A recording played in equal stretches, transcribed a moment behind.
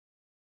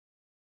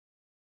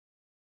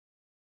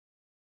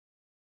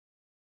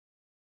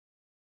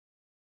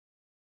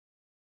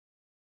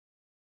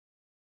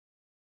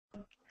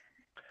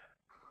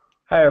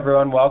Hi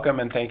everyone, welcome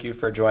and thank you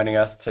for joining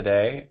us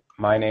today.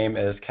 My name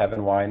is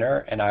Kevin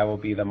Weiner and I will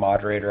be the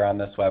moderator on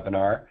this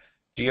webinar,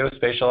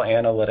 Geospatial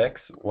Analytics,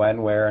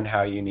 When, Where, and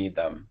How You Need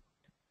Them.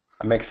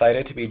 I'm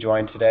excited to be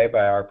joined today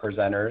by our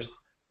presenters,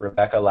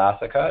 Rebecca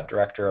Lassica,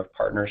 Director of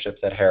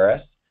Partnerships at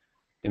Harris,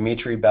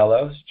 Dimitri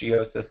Bellos,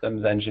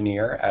 Geosystems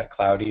Engineer at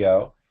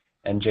CloudEO,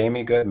 and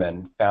Jamie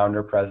Goodman,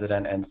 Founder,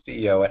 President, and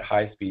CEO at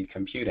High Speed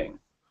Computing.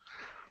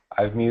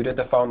 I've muted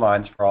the phone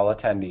lines for all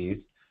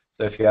attendees,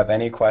 so if you have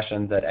any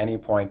questions at any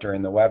point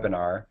during the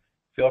webinar,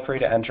 feel free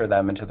to enter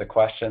them into the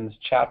questions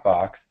chat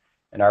box,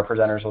 and our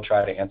presenters will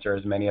try to answer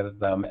as many of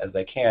them as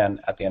they can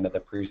at the end of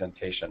the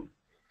presentation.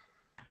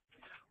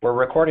 We're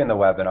recording the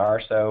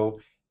webinar,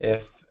 so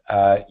if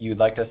you'd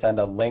like to send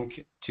a link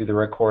to the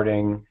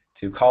recording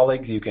to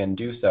colleagues, you can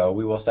do so.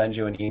 We will send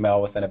you an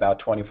email within about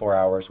 24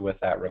 hours with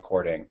that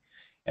recording,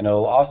 and it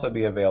will also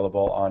be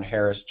available on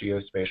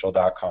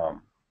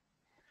harrisgeospatial.com.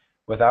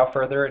 Without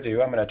further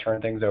ado, I'm going to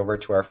turn things over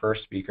to our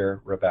first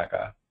speaker,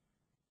 Rebecca.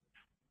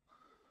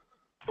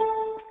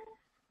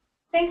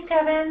 Thanks,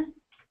 Kevin.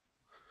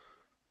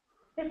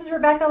 This is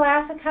Rebecca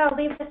Lassica. I'll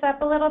leave this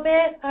up a little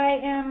bit. I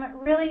am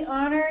really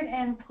honored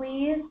and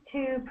pleased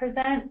to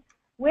present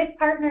with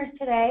partners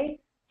today,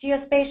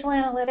 Geospatial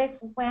Analytics,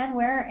 When,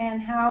 Where,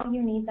 and How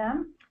You Need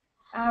Them.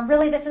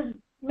 Really, this is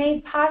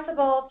made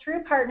possible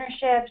through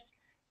partnerships.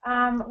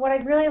 What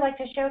I'd really like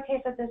to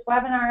showcase at this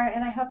webinar,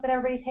 and I hope that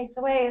everybody takes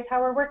away, is how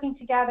we're working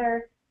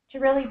together to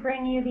really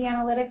bring you the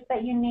analytics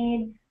that you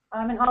need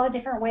in all the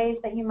different ways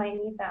that you might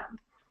need them.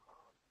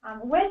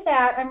 With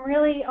that, I'm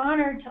really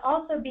honored to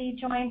also be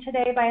joined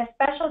today by a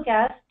special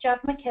guest, Jeff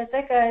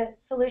McKissick, a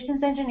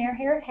solutions engineer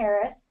here at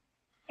Harris.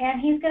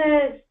 And he's going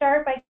to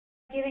start by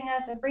giving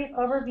us a brief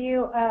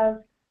overview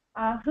of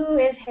who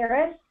is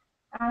Harris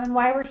and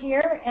why we're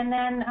here. And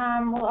then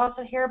we'll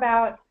also hear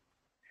about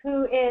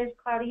who is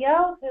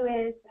CloudEO, who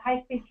is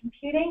high-speed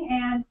computing,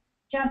 and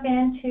jump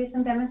into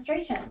some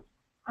demonstrations.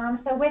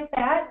 So with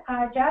that,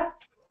 Jeff,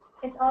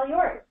 it's all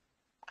yours.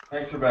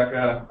 Thanks,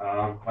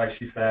 Rebecca. Like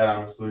she said,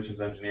 I'm a solutions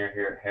engineer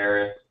here at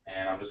Harris,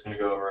 and I'm just going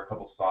to go over a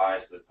couple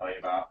slides to tell you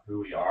about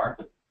who we are.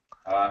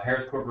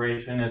 Harris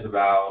Corporation is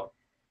about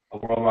a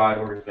worldwide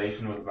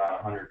organization with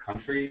about 100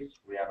 countries.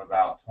 We have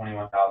about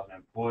 21,000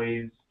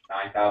 employees,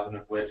 9,000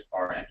 of which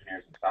are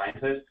engineers and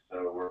scientists,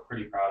 so we're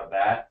pretty proud of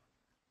that.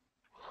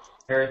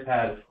 Harris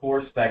has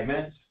 4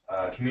 segments: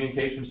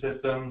 communication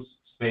systems,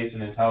 space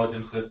and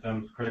intelligence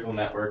systems, critical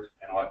networks,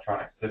 and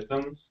electronic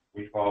systems.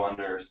 We fall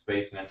under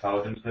space and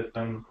intelligence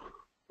systems,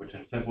 which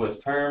in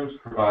simplest terms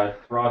provides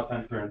broad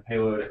sensor and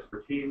payload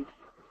expertise,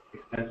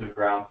 extensive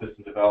ground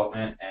system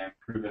development, and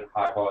proven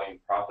high-volume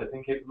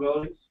processing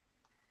capabilities.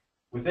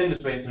 Within the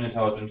Space and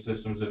Intelligence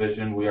Systems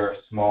division, we are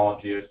a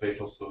small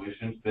geospatial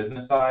solutions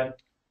business side.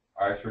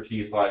 Our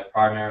expertise lies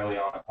primarily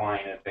on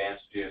applying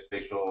advanced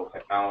geospatial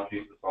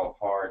technologies to solve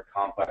hard,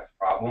 complex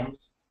problems.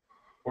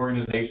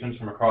 Organizations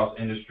from across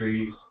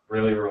industries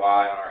really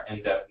rely on our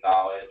in-depth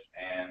knowledge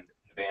and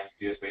advanced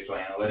geospatial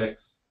analytics,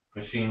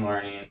 machine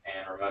learning,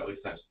 and remotely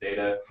sensed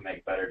data to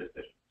make better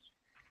decisions.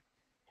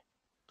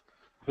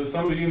 So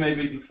some of you may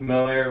be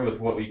familiar with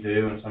what we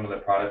do and some of the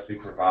products we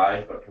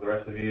provide, but for the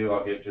rest of you,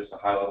 I'll give just a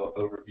high-level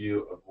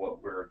overview of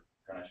what we're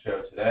going to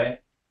show today.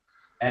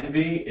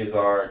 ENVI is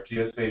our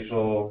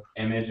geospatial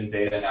image and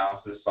data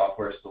analysis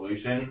software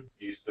solution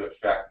used to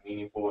extract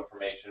meaningful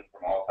information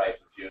from all types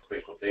of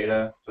geospatial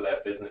data so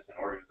that business and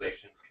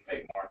organizations can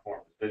make more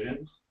informed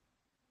decisions.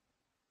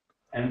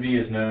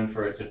 ENVI is known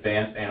for its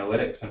advanced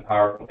analytics and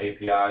powerful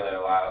API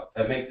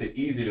that makes it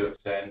easy to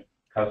extend,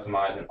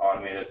 customize, and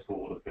automate a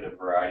tool to fit a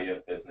variety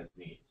of business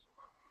needs.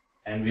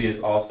 ENVI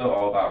is also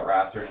all about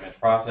raster image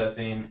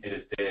processing. It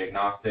is data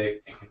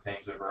agnostic and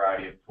contains a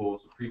variety of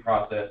tools to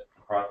pre-process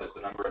process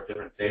a number of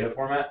different data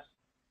formats,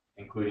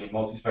 including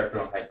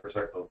multispectral and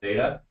hyperspectral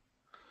data.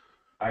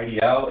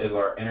 IDL is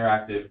our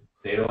interactive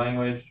data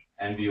language.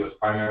 ENVI was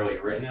primarily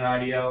written in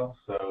IDL,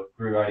 so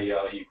through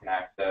IDL you can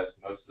access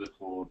most of the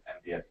tools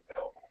ENVI has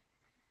available.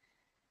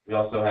 We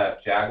also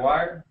have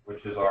Jaguar,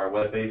 which is our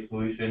web-based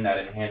solution that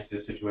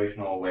enhances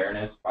situational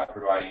awareness by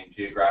providing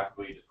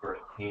geographically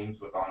dispersed teams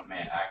with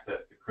on-demand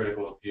access to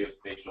critical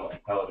geospatial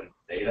intelligence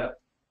data.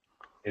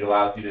 It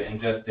allows you to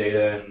ingest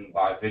data in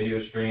live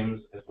video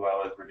streams, as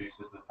well as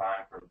reduces the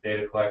time from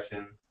data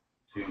collection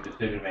to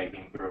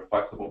decision-making through a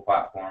flexible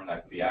platform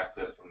that can be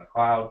accessed from the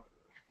cloud,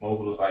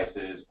 mobile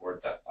devices, or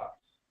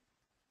desktops.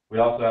 We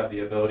also have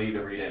the ability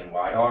to read in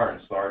LiDAR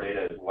and SAR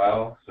data as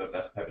well, so if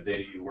that's the type of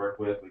data you work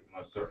with, we can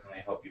most certainly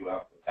help you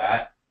out with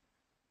that.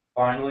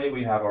 Finally,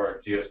 we have our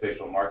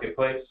Geospatial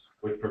Marketplace,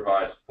 which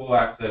provides full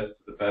access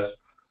to the best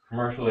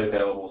commercially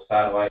available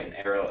satellite and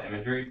aerial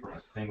imagery from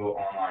a single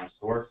online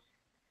source.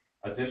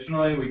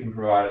 Additionally, we can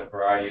provide a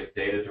variety of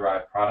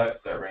data-derived products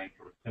that range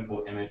from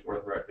simple image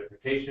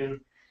orthorectification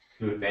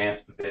to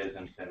advanced viz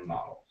and sim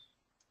models.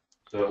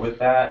 So with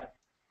that,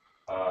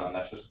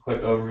 that's just a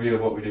quick overview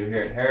of what we do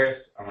here at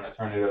Harris. I'm going to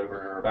turn it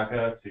over to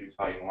Rebecca to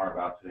tell you more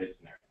about today's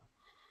scenario.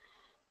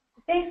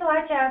 Thanks a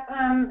lot, Jeff.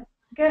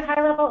 Good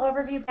high-level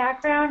overview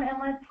background, and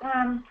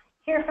let's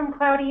hear from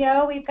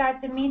CloudEO. We've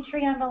got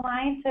Dimitri on the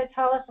line to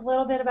tell us a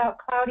little bit about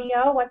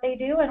CloudEO, what they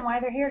do, and why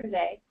they're here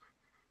today.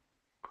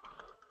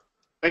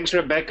 Thanks,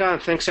 Rebecca,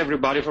 and thanks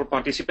everybody for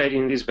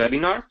participating in this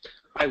webinar.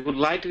 I would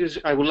like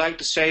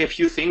to say a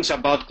few things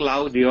about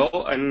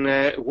CloudEO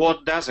and what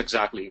it does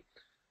exactly.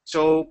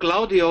 So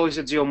CloudEO is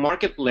a geo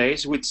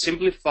marketplace which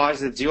simplifies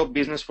the geo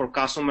business for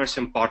customers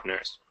and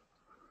partners.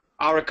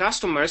 Our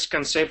customers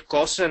can save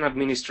costs and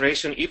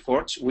administration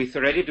efforts with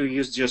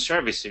ready-to-use geo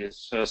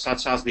services,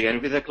 such as the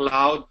ENVI the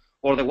Cloud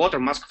or the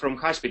Watermask from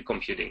high-speed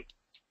computing.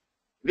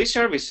 These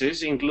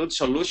services include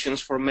solutions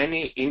for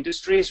many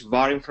industries,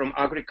 varying from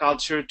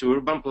agriculture to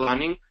urban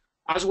planning,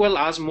 as well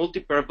as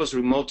multi-purpose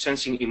remote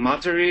sensing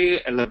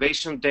imagery,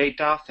 elevation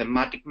data,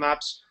 thematic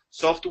maps,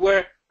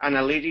 software,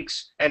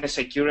 analytics, and a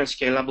secure and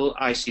scalable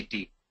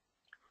ICT.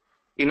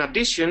 In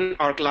addition,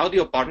 our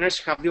CloudEO partners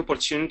have the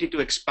opportunity to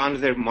expand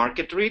their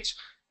market reach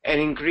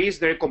and increase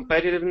their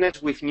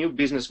competitiveness with new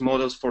business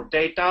models for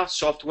data,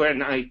 software,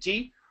 and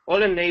IT,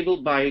 all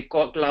enabled by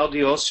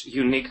CloudEO's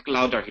unique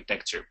cloud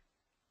architecture.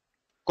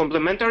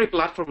 Complementary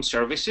platform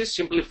services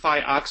simplify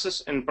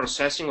access and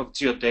processing of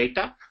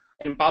geodata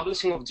and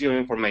publishing of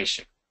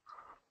geoinformation.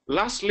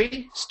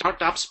 Lastly,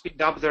 startups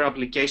speed up their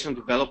application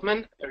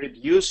development and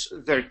reduce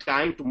their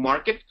time to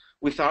market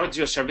with our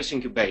geoservice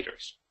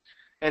incubators.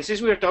 And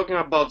since we are talking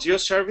about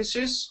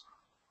geoservices,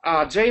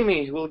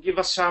 Jamie will give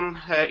us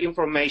some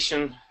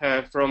information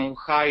from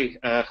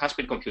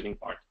high-speed computing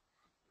part.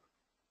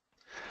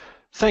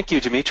 Thank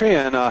you, Dimitri,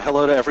 and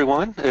hello to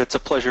everyone. It's a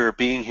pleasure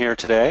being here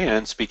today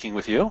and speaking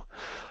with you.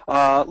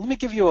 Let me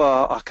give you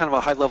a kind of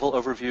a high-level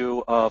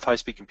overview of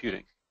high-speed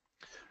computing.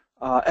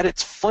 At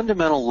its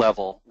fundamental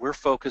level, we're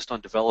focused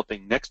on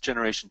developing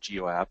next-generation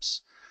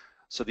geo-apps.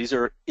 So these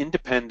are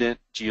independent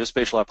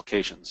geospatial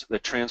applications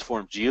that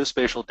transform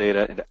geospatial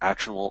data into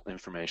actionable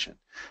information.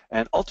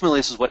 And ultimately,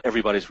 this is what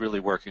everybody's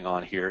really working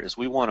on here, is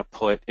we want to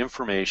put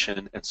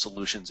information and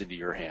solutions into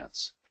your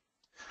hands.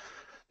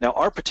 Now,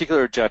 our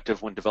particular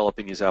objective when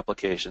developing these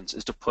applications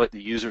is to put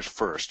the users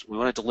first. We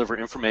want to deliver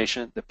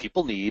information that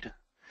people need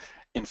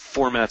in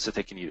formats that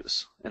they can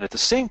use. And at the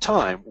same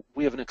time,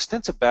 we have an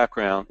extensive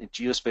background in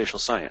geospatial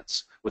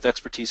science with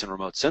expertise in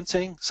remote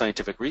sensing,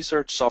 scientific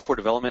research, software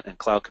development, and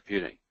cloud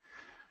computing.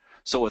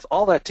 So with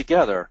all that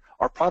together,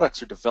 our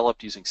products are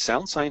developed using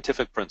sound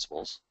scientific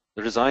principles.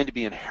 They're designed to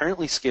be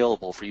inherently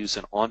scalable for use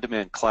in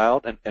on-demand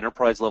cloud and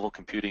enterprise-level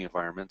computing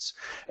environments,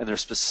 and they're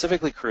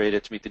specifically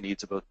created to meet the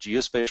needs of both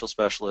geospatial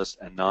specialists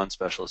and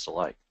non-specialists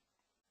alike.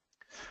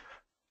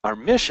 Our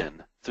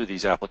mission through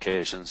these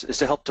applications is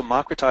to help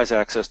democratize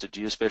access to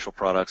geospatial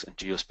products and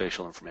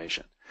geospatial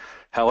information.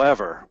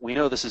 However, we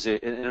know this is an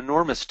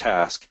enormous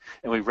task,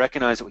 and we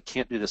recognize that we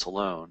can't do this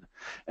alone,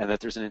 and that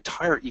there's an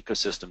entire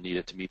ecosystem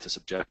needed to meet this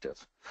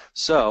objective.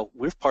 So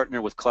we've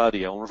partnered with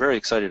CloudEO, and we're very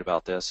excited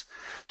about this,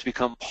 to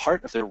become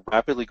part of their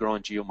rapidly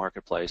growing geo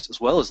marketplace,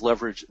 as well as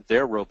leverage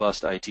their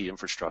robust IT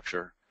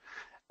infrastructure.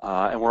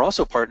 And we're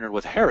also partnered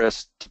with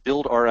Harris to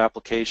build our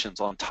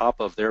applications on top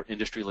of their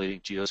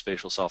industry-leading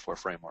geospatial software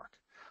framework.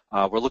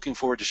 We're looking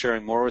forward to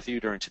sharing more with you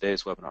during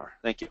today's webinar.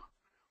 Thank you.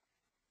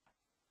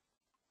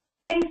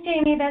 Thanks,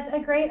 Jamie. That's a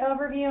great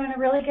overview and a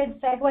really good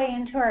segue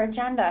into our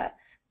agenda.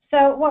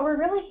 So what we're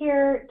really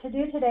here to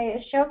do today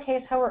is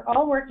showcase how we're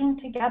all working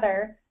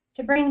together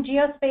to bring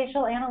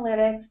geospatial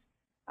analytics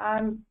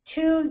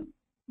to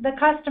the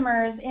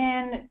customers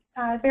in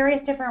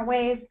various different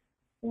ways,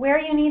 where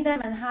you need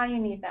them and how you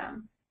need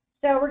them.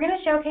 So we're going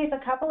to showcase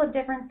a couple of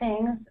different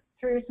things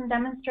through some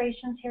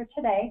demonstrations here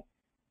today.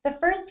 The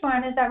first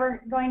one is that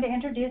we're going to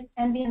introduce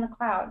ENVI in the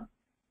Cloud.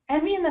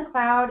 ENVI in the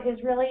Cloud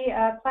is really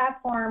a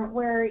platform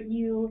where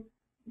you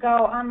go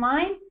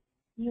online,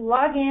 you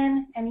log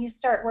in, and you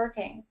start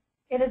working.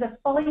 It is a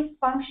fully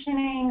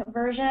functioning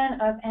version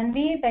of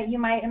ENVI that you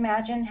might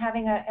imagine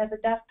having as a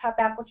desktop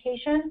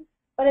application,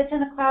 but it's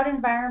in a cloud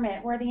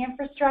environment where the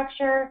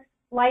infrastructure,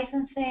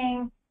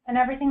 licensing, and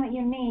everything that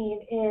you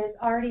need is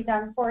already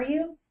done for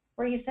you,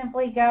 where you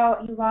simply go,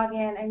 you log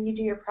in, and you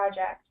do your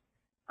project.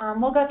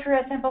 We'll go through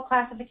a simple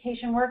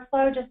classification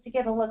workflow just to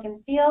get a look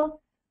and feel.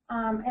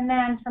 And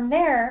then from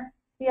there,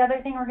 the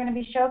other thing we're going to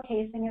be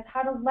showcasing is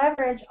how to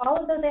leverage all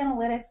of those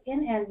analytics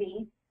in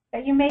ENVI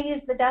that you may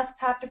use the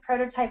desktop to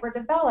prototype or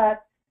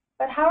develop,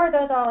 but how are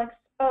those all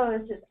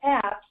exposed as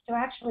apps to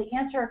actually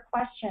answer a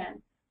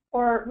question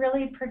or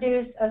really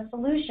produce a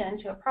solution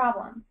to a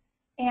problem.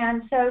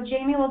 And so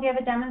Jamie will give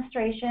a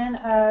demonstration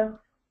of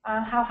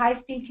how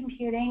high-speed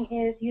computing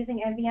is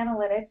using ENVI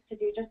analytics to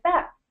do just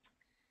that.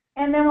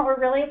 And then what we're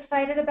really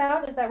excited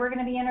about is that we're going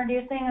to be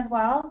introducing as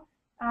well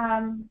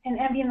an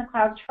ENVI in the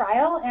Cloud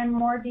trial, and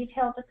more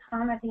detail to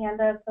come at the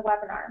end of the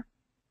webinar.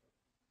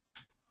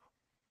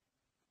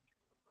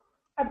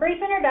 A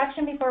brief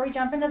introduction before we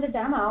jump into the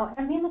demo.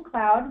 ENVI in the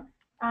Cloud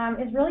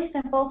is really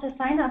simple to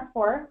sign up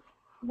for.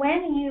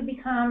 When you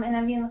become an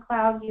ENVI in the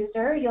Cloud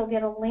user, you'll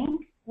get a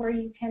link where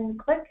you can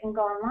click and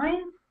go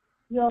online.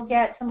 You'll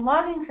get some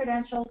login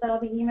credentials that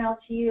will be emailed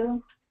to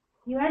you.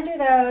 You enter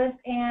those,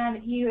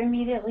 and you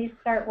immediately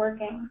start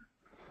working.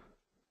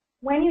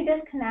 When you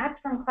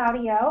disconnect from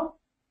CloudEO,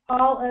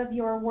 all of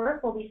your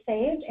work will be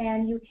saved,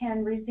 and you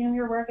can resume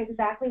your work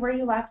exactly where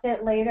you left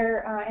it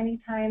later,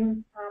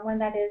 anytime when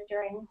that is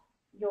during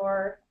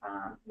your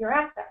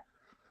access.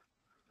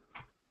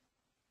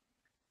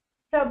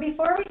 So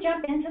before we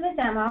jump into the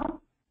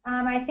demo,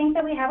 I think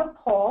that we have a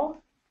poll.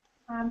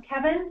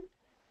 Kevin?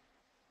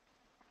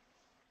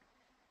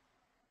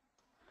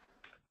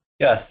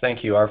 Yes,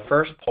 thank you. Our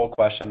first poll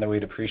question that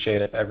we'd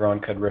appreciate if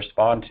everyone could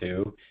respond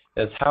to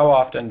is, how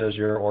often does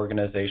your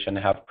organization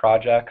have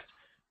projects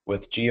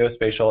with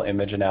geospatial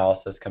image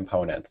analysis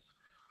components?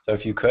 So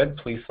if you could,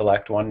 please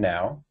select one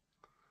now.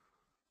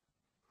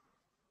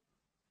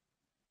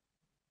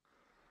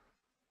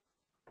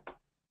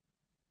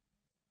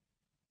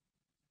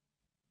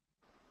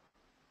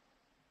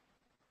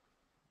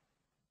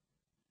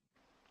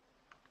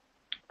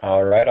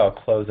 All right, I'll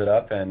close it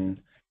up and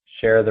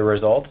share the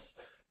results.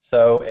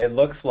 So it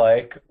looks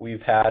like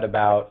we've had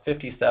about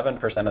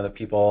 57% of the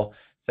people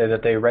say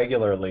that they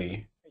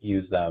regularly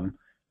use them.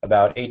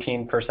 About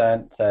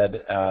 18%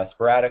 said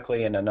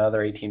sporadically, and another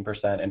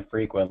 18%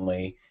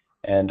 infrequently,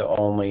 and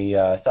only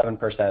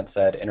 7%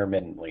 said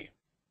intermittently.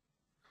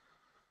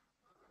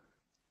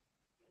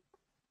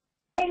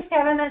 Thanks,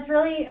 Kevin. That's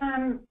really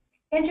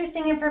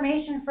interesting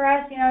information for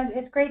us. You know,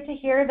 it's great to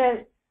hear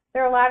that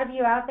there are a lot of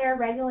you out there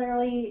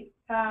regularly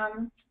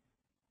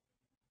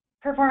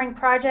performing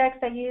projects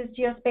that use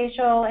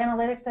geospatial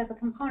analytics as a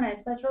component.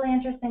 So that's really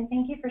interesting.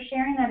 Thank you for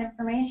sharing that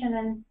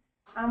information.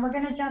 And we're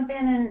going to jump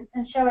in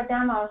and show a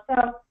demo. So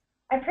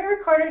I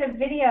pre-recorded a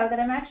video that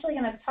I'm actually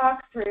going to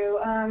talk through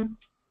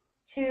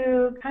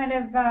to kind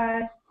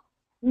of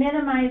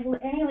minimize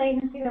any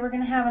latency that we're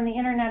going to have on the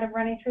internet of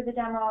running through the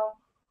demo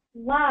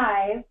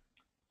live.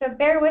 So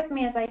bear with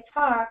me as I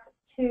talk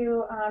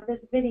to this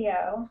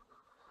video.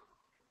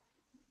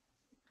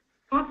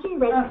 After you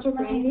register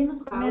for ENVI in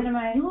the cloud,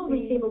 you will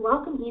receive a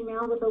welcome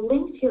email with a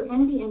link to your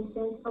ENVI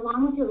instance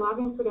along with your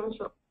login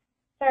credentials.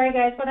 Sorry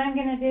guys, what I'm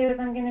going to do is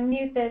I'm going to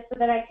mute this so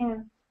that I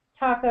can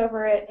talk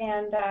over it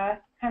and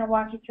kind of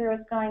walk you through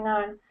what's going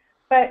on.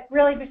 But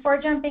really,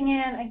 before jumping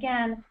in,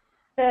 again,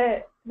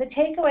 the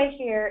takeaway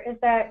here is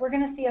that we're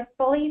going to see a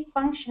fully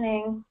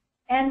functioning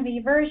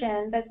ENVI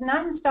version that's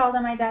not installed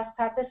on my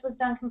desktop. This was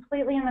done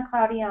completely in the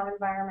CloudEO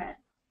environment.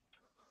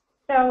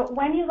 So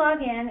when you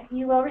log in,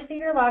 you will receive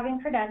your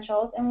login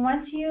credentials, and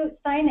once you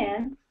sign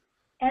in,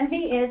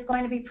 ENVI is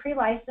going to be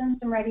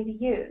pre-licensed and ready to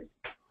use.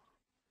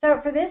 So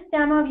for this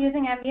demo of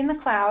using ENVI in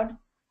the cloud,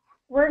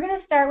 we're going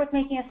to start with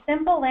making a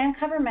simple land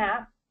cover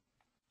map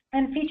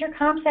and feature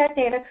Kompsat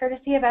data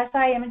courtesy of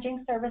SI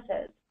Imaging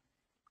Services.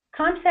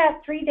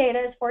 Kompsat 3 data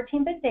is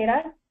 14-bit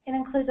data. It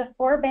includes a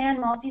 4-band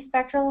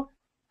multispectral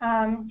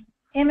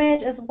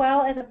image as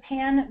well as a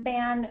pan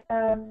band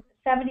of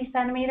 70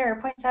 centimeter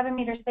or 0.7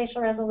 meter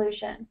spatial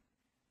resolution.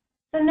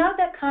 So note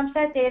that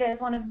Kompsat data is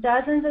one of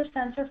dozens of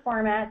sensor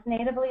formats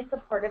natively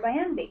supported by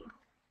ENVI.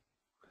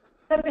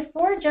 So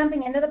before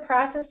jumping into the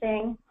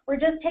processing, we're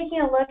just taking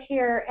a look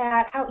here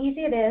at how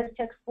easy it is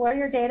to explore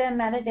your data and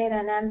metadata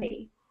in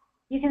ENVI.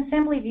 You can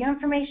simply view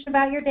information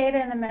about your data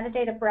in the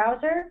metadata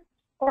browser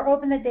or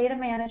open the data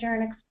manager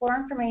and explore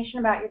information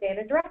about your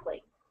data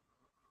directly.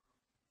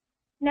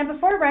 Now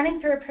before running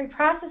through a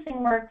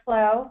pre-processing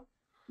workflow,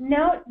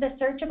 note the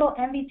searchable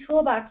ENVI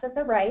toolbox at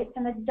the right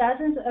and the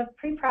dozens of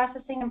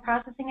pre-processing and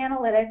processing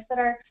analytics that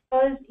are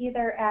exposed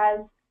either as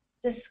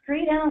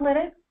discrete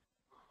analytics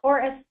or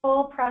as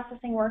full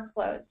processing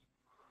workflows.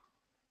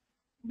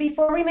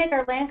 Before we make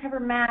our land cover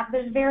map,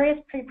 there's various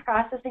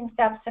pre-processing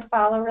steps to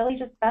follow, really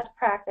just best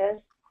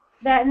practice,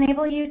 that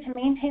enable you to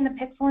maintain the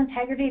pixel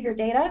integrity of your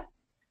data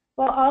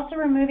while also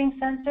removing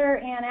sensor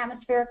and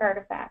atmospheric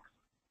artifacts.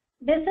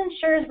 This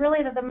ensures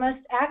really that the most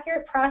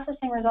accurate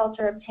processing results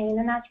are obtained,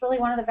 and that's really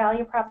one of the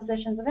value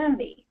propositions of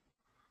ENVI.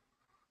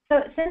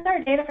 So since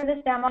our data for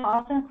this demo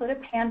also include a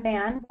pan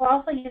band, we'll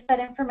also use that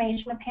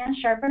information to pan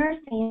sharpen our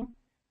scene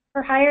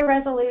for higher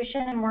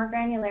resolution and more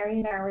granularity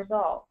in our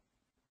results.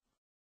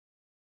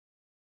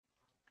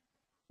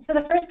 So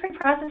the first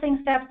pre-processing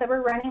steps that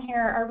we're running here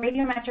are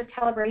radiometric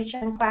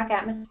calibration and quark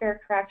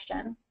atmospheric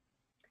correction.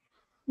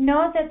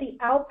 Note that the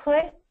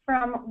output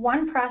from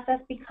one process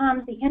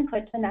becomes the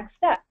input to the next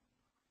step.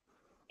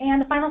 And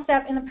the final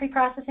step in the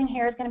pre-processing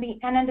here is going to be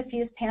NN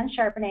diffuse pan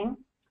sharpening,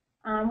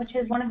 which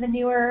is one of the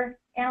newer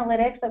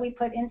analytics that we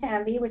put into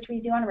ENVI, which we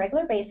do on a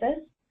regular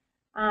basis.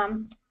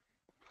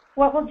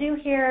 What we'll do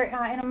here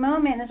in a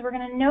moment is we're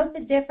going to note the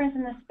difference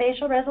in the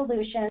spatial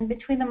resolution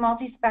between the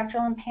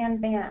multispectral and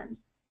pan bands.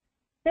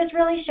 This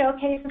really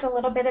showcases a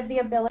little bit of the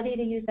ability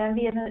to use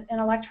ENVI as an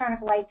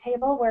electronic light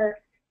table where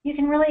you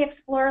can really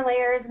explore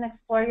layers and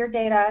explore your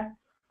data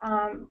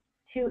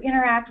to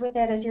interact with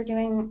it as you're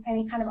doing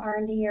any kind of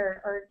R&D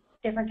or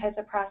different types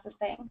of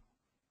processing.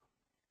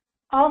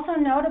 Also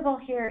notable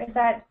here is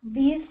that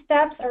these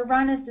steps are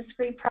run as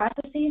discrete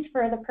processes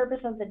for the purpose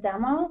of the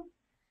demo,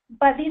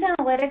 but these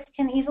analytics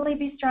can easily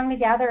be strung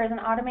together as an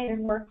automated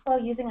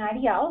workflow using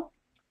IDL,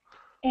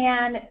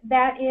 and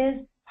that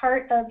is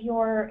part of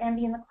your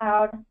ENVI in the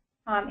Cloud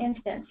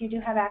instance. You do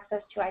have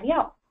access to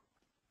IDL.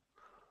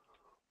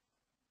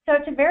 So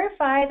to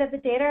verify that the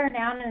data are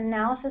now in an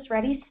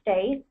analysis-ready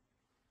state,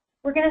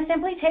 we're going to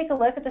simply take a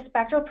look at the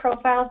spectral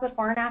profiles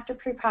before and after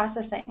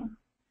preprocessing.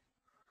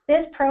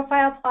 This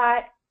profile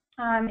plot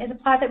is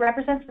a plot that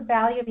represents the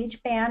value of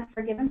each band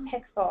for a given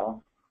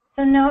pixel.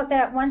 So note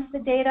that once the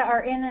data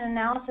are in an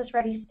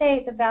analysis-ready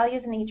state, the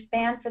values in each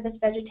band for this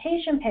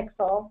vegetation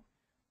pixel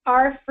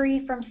are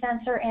free from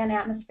sensor and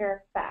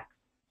atmospheric effects.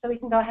 So we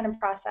can go ahead and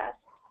process.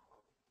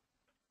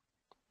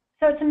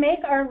 So to make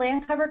our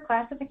land cover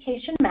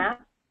classification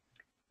map,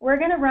 we're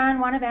going to run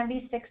one of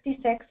ENVI's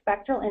 66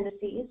 spectral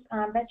indices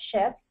that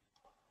ship.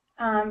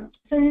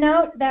 So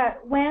note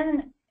that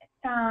when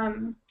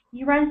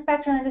you run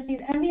spectral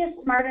indices, ENVI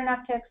is smart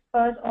enough to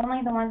expose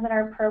only the ones that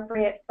are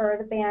appropriate for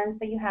the bands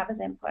that you have as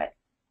input.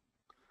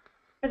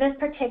 For this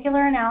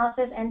particular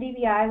analysis,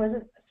 NDVI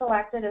was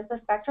selected as the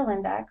spectral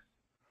index.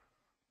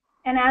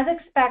 And as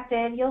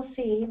expected, you'll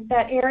see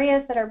that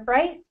areas that are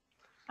bright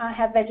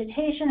have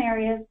vegetation,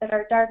 areas that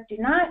are dark do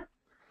not.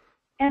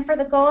 And for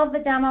the goal of the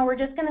demo, we're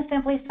just going to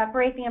simply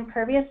separate the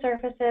impervious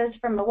surfaces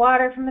from the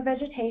water from the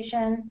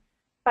vegetation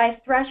by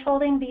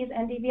thresholding these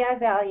NDVI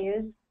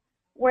values,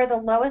 where the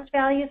lowest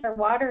values are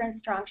water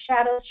and strong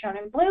shadows shown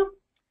in blue,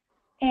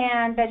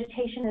 and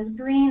vegetation is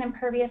green,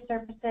 impervious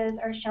surfaces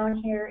are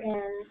shown here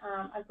in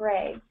a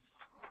gray.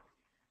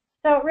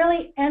 So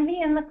really,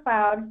 ENVI in the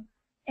cloud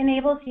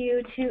enables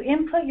you to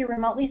input your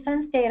remotely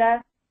sensed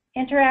data,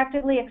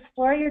 interactively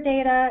explore your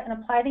data, and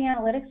apply the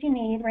analytics you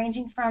need,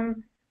 ranging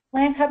from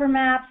land cover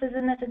maps, as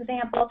in this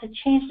example, to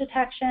change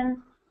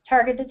detection,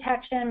 target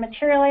detection,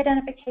 material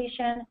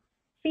identification,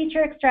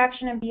 feature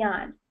extraction, and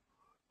beyond,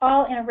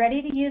 all in a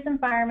ready-to-use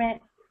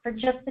environment for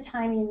just the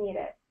time you need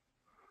it.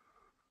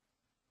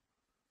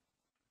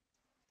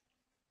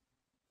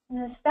 I'm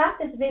going to stop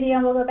this video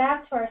and we'll go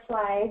back to our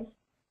slides.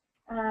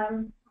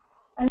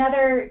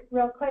 Another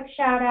real quick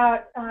shout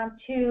out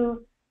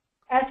to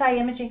SI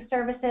Imaging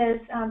Services.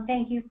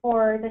 Thank you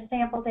for the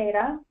sample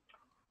data,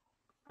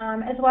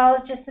 as well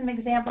as just some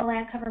example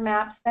land cover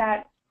maps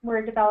that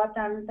were developed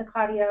on the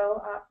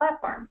CloudEO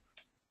platform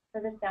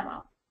for this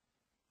demo.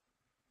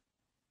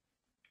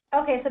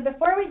 Okay, so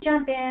before we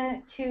jump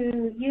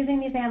into using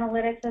these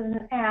analytics as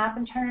an app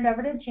and turn it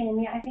over to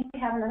Jamie, I think we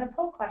have another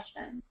poll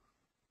question.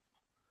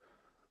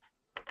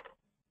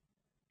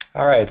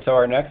 All right, so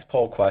our next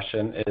poll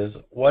question is,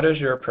 what is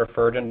your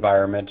preferred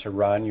environment to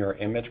run your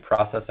image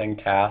processing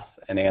tasks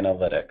and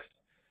analytics?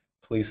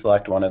 Please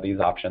select one of these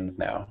options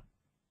now.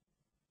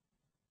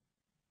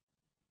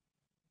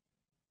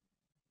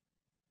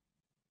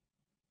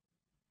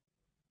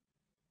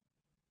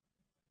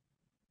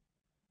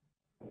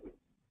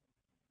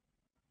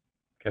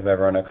 Give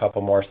everyone a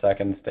couple more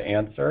seconds to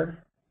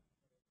answer.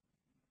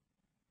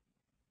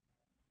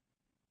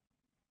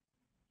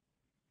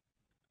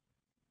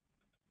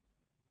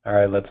 All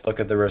right, let's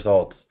look at the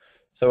results.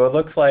 So it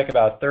looks like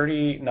about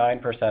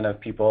 39% of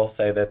people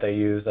say that they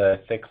use a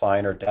thick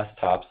client or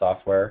desktop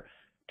software.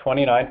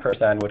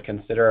 29% would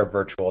consider a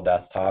virtual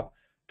desktop.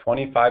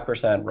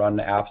 25% run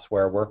apps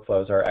where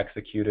workflows are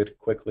executed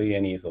quickly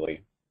and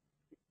easily.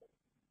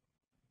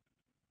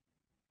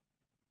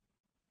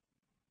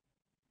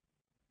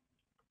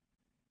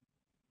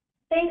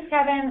 Thanks,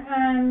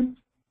 Kevin.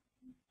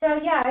 So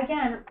yeah,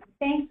 again,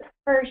 thanks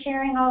for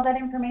sharing all that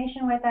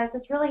information with us.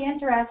 It's really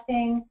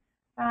interesting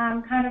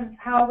kind of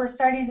how we're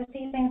starting to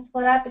see things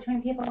split up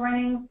between people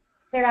running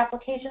their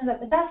applications at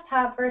the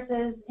desktop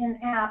versus in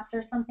apps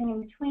or something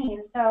in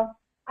between. So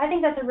I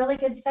think that's a really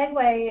good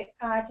segue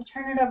to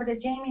turn it over to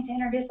Jamie to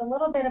introduce a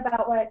little bit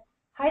about what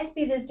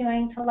High-Speed is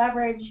doing to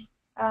leverage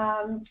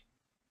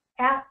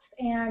apps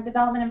and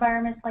development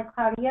environments like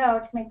CloudEO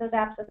to make those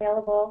apps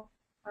available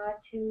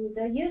to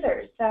the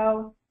users.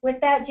 So with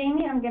that,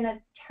 Jamie, I'm going to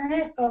turn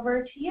it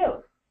over to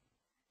you.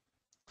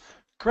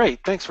 Great,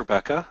 thanks,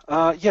 Rebecca.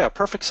 Yeah,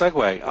 perfect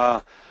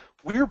segue.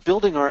 We're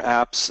building our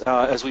apps,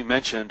 as we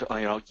mentioned,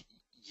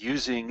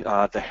 using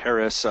the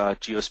Harris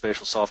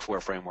Geospatial software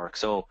framework.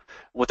 So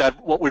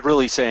what we're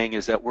really saying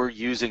is that we're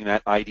using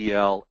that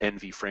IDL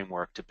ENVI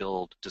framework to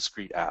build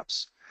discrete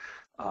apps.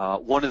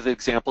 One of the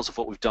examples of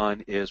what we've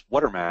done is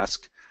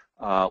WaterMask,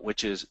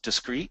 which is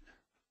discrete,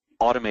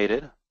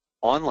 automated,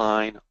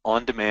 online,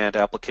 on-demand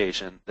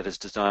application that is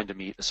designed to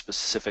meet a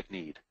specific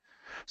need.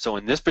 So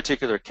in this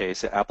particular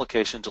case, the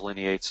application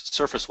delineates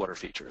surface water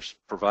features,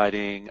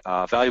 providing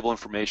valuable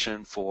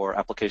information for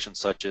applications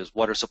such as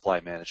water supply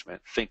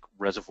management, think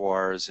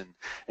reservoirs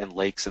and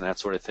lakes and that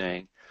sort of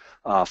thing,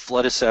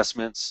 flood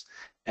assessments,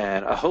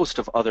 and a host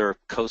of other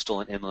coastal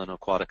and inland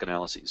aquatic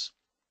analyses.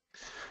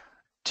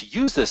 To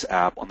use this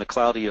app on the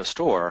CloudEO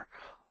store,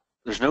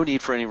 there's no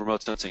need for any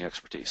remote sensing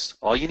expertise.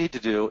 All you need to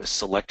do is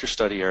select your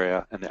study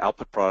area and the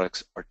output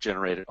products are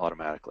generated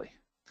automatically.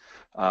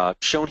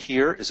 Shown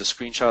here is a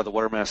screenshot of the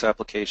WaterMask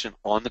application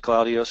on the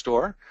CloudEO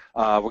store.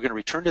 We're going to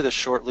return to this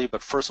shortly,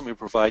 but first let me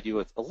provide you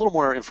with a little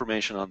more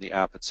information on the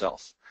app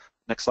itself.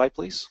 Next slide,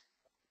 please.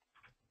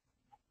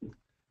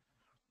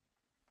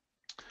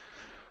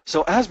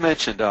 So as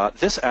mentioned,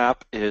 this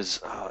app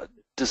is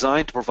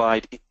designed to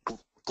provide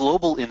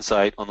global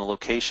insight on the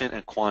location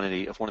and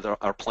quantity of one of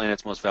our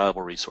planet's most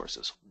valuable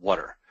resources,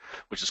 water,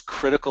 which is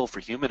critical for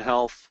human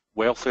health,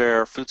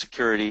 welfare, food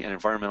security, and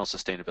environmental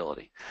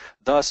sustainability.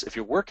 Thus, if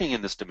you're working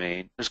in this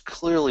domain, there's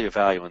clearly a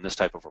value in this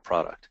type of a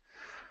product.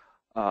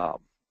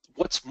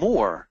 What's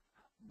more,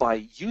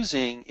 by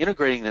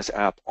integrating this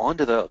app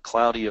onto the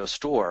CloudEO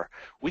store,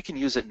 we can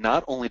use it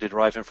not only to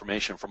derive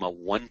information from a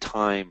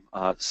one-time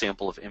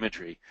sample of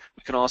imagery,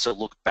 we can also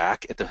look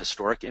back at the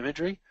historic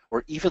imagery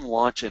or even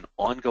launch an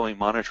ongoing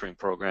monitoring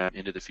program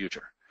into the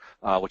future,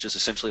 which is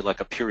essentially like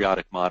a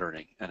periodic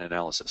monitoring and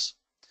analysis.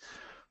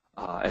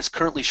 As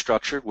currently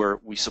structured, where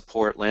we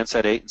support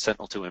Landsat 8 and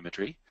Sentinel-2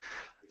 imagery,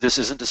 this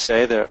isn't to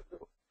say that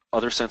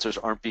other sensors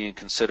aren't being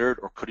considered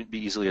or couldn't be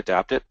easily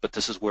adapted, but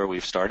this is where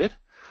we've started.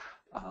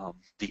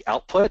 The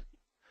output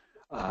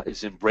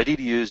is in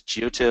ready-to-use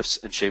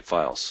GeoTIFFs and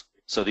shapefiles.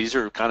 So these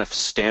are kind of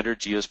standard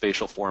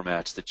geospatial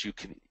formats that you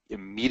can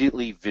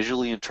immediately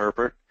visually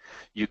interpret.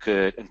 You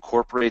could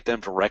incorporate them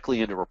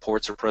directly into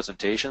reports or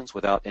presentations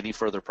without any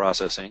further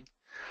processing.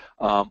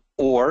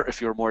 Or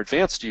if you're a more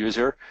advanced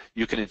user,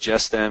 you can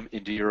ingest them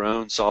into your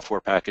own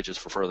software packages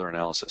for further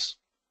analysis.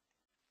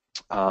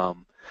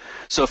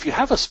 So if you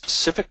have a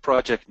specific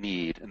project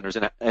need, and there's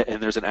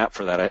an app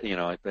for that,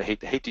 I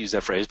hate to use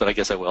that phrase, but I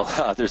guess I will.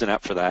 There's an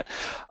app for that.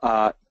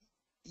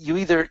 You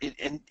either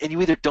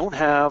don't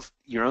have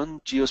your own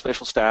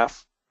geospatial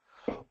staff,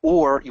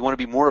 or you want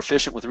to be more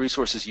efficient with the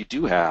resources you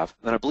do have,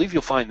 then I believe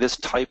you'll find this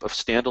type of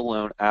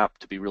standalone app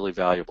to be really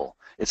valuable.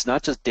 It's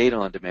not just data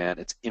on demand;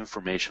 it's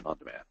information on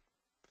demand.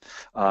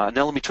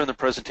 Now let me turn the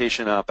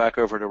presentation back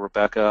over to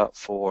Rebecca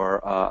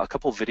for a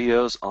couple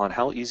videos on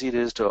how easy it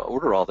is to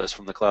order all this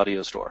from the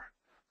CloudEO store.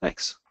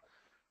 Thanks.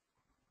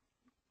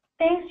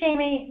 Thanks,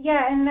 Jamie.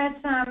 Yeah, and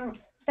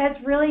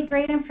that's really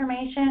great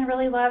information.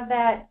 Really love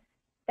that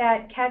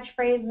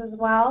catchphrase as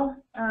well,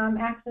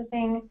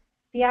 accessing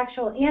the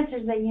actual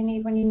answers that you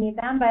need when you need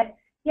them. But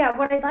yeah,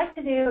 what I'd like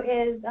to do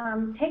is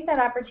take that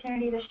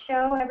opportunity to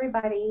show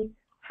everybody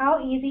how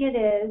easy it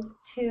is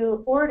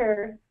to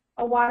order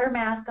a water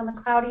mask on the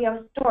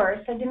CloudEO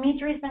store. So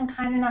Dimitri's been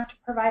kind enough to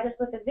provide us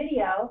with a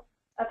video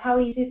of how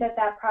easy that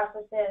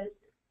process is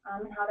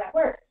and how that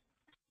works.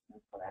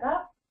 Let's pull that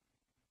up.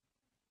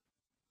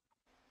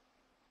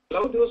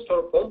 CloudEO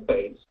store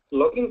homepage,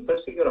 log in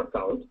first to your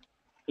account,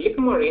 click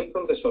Marine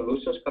from the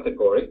Solutions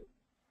category,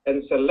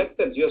 and select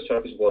the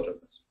GeoService water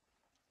mask.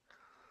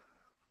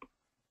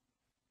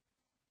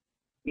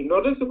 In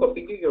order to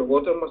configure your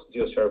water mask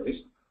GeoService,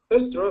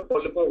 first draw a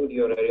polygon with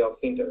your area of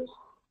interest.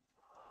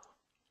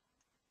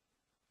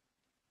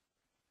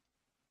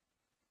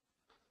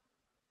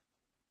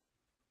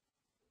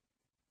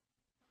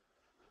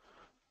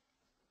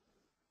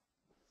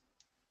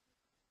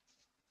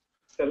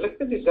 Select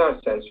the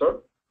desired sensor,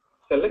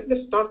 select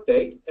the start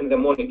date and the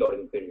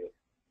monitoring period.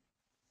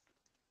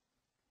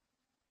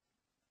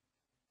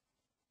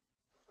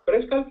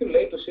 Press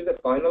Calculate to see the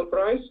final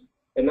price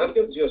and add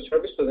your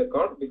GeoService to the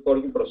cart before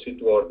you proceed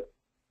to order.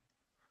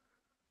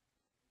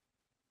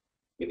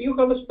 If you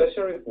have a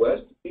special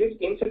request, please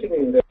insert it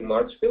in the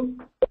remarks field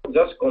or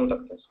just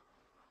contact us.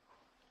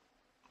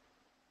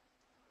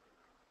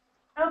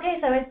 Okay,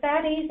 so it's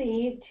that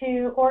easy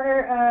to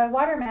order a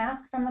water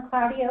mask from the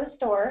CloudEO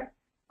store.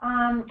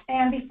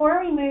 And before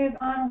we move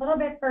on a little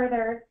bit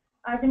further,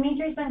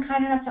 Dimitri's been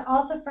kind enough to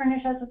also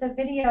furnish us with a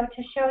video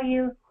to show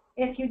you,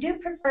 if you do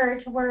prefer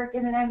to work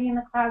in an ENVI in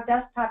the Cloud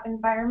desktop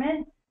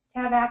environment,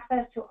 to have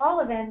access to all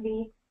of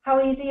ENVI, how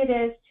easy it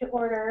is to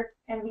order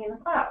ENVI in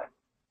the cloud.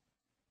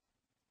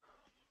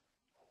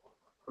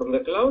 From the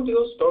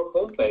CloudEO store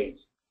homepage,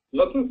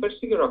 log in first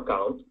to your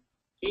account,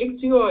 click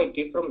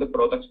GeoIT from the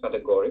Products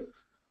category,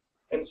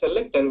 and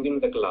select ENVI in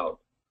the cloud.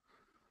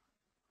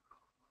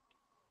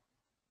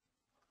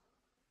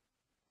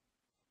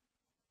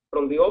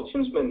 From the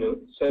Options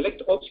menu,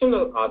 select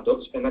Optional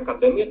Add-ons and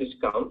Academia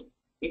Discount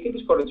if it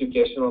is for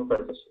educational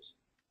purposes.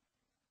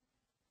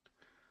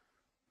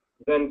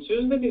 Then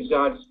choose the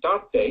desired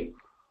start date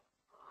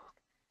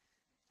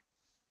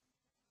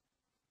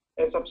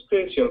and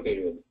subscription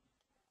period.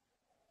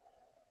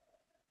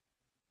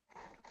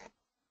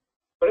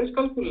 Press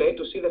Calculate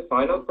to see the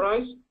final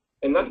price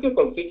and add your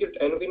configured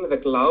ENVI in the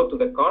cloud to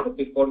the cart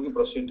before you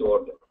proceed to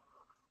order.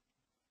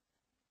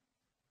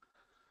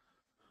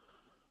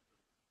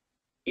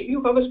 If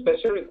you have a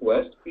special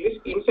request, please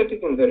insert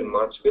it in the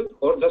remarks field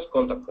or just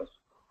contact us.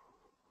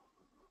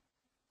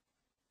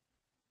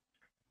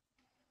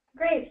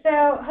 Great,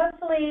 so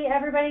hopefully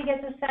everybody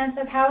gets a sense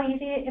of how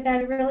easy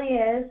that it really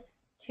is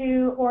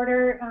to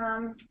order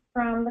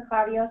from the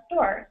CloudEO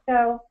store.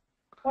 So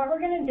what we're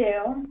going to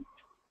do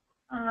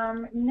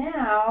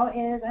now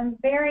is I'm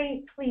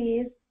very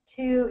pleased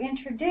to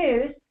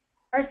introduce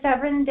our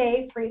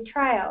 7-day free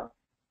trial.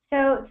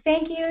 So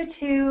thank you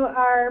to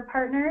our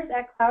partners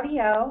at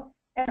CloudEO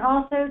and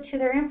also to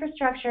their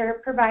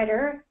infrastructure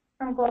provider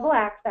from Global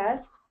Access.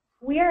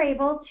 We are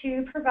able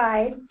to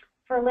provide,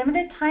 for a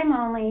limited time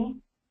only,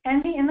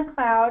 ENVI in the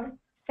Cloud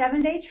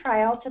 7-day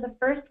trial to the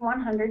first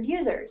 100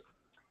 users.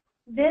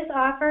 This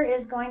offer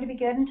is going to be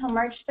good until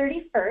March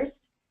 31st,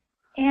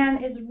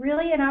 and is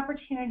really an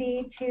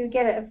opportunity to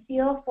get a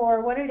feel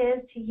for what it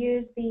is to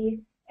use the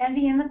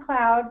ENVI in the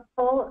cloud,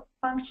 full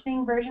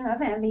functioning version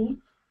of ENVI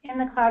in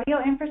the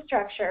CloudEO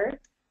infrastructure,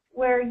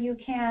 where you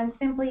can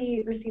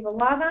simply receive a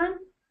logon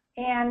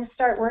and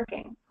start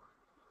working.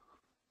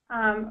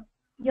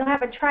 You'll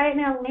have a try it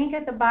now link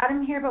at the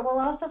bottom here, but we'll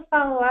also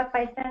follow up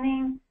by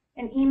sending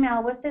an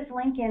email with this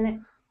link in it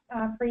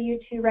for you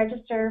to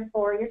register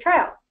for your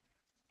trial.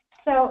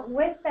 So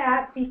with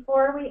that,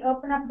 before we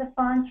open up the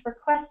phones for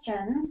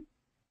questions,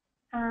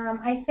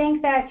 I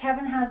think that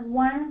Kevin has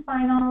one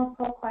final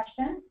poll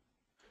question.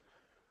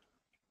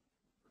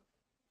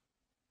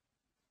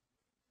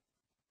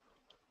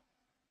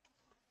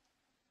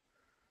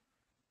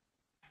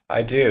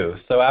 I do.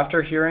 So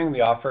after hearing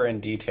the offer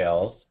and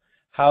details,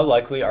 how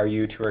likely are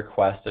you to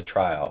request a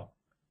trial?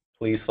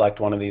 Please select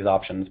one of these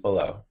options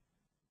below.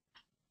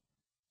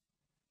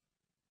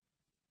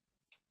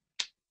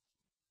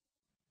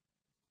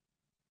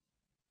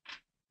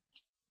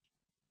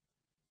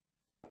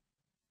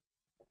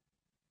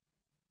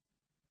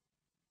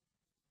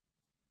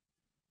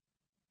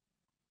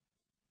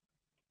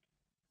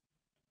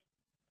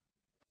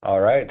 All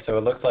right, so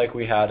it looks like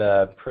we had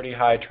a pretty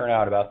high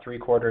turnout. About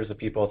 3/4 of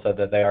people said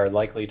that they are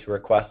likely to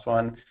request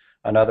one,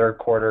 another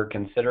quarter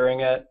considering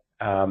it,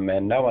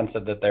 and no one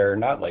said that they're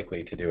not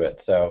likely to do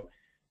it. So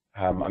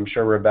I'm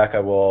sure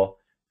Rebecca will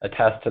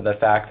attest to the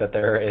fact that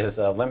there is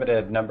a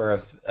limited number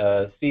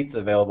of seats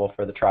available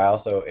for the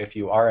trial. So if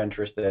you are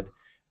interested,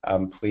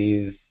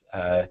 please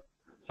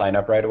sign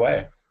up right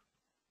away.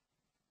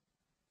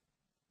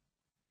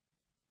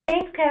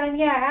 Thanks, Kevin.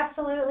 Yeah,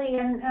 absolutely.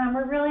 And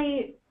we're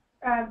really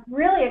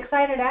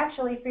excited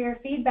actually for your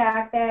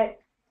feedback that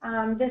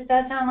this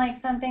does sound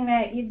like something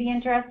that you'd be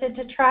interested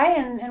to try,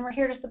 and we're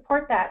here to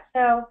support that.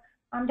 So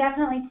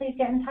definitely please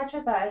get in touch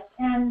with us.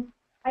 And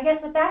I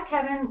guess with that,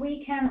 Kevin,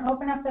 we can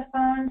open up the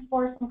phones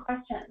for some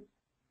questions.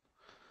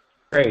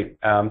 Great.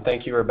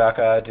 Thank you,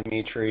 Rebecca,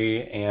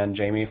 Dimitri, and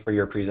Jamie for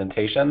your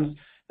presentations.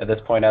 At this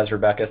point, as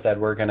Rebecca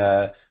said, we're going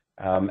to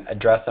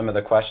address some of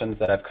the questions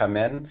that have come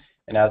in.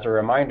 And as a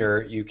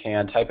reminder, you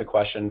can type a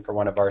question for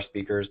one of our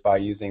speakers by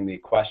using the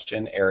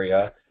question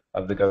area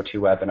of the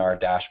GoToWebinar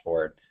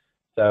dashboard.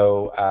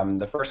 So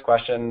the first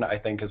question, I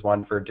think, is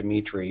one for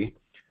Dimitri.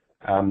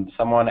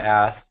 Someone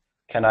asked,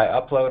 can I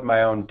upload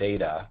my own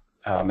data?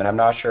 And I'm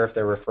not sure if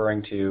they're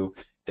referring to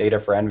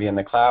data for ENVI in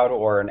the cloud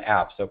or an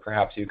app, so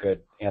perhaps you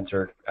could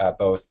answer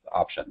both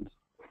options.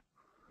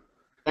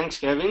 Thanks,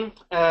 Kevin.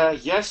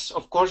 Yes,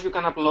 of course, you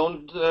can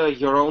upload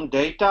your own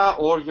data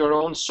or your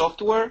own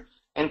software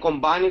and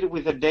combine it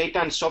with the data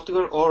and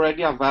software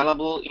already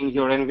available in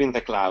your ENVI in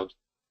the cloud.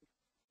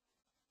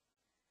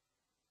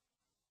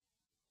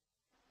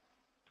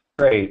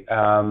 Great.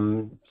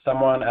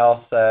 Someone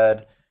else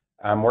said,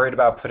 I'm worried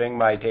about putting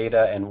my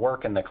data and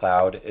work in the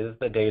cloud. Is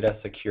the data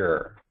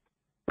secure?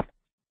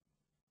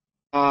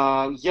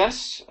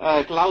 Yes,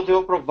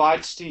 CloudEO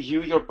provides to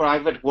you your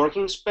private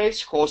working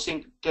space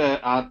hosting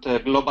at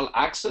global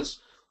access,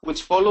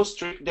 which follows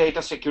strict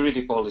data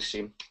security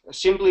policy.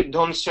 Simply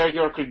don't share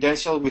your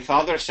credentials with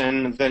others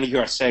and then you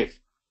are safe.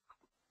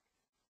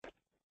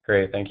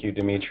 Great, thank you,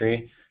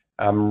 Dimitri.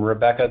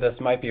 Rebecca, this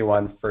might be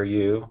one for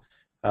you.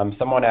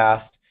 Someone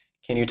asked,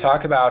 can you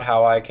talk about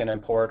how I can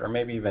import, or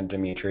maybe even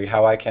Dimitri,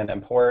 how I can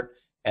import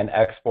and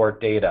export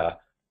data,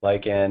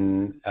 like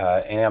in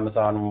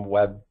Amazon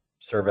Web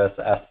Service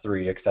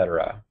S3,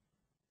 etc.?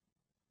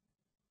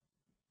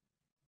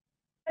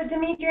 So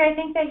Dimitri, I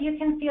think that you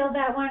can field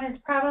that one. It's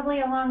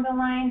probably along the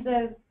lines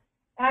of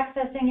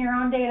accessing your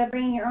own data,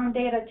 bringing your own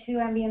data to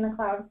ENVI in the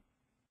cloud.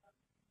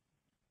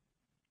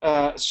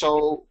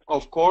 So,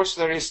 of course,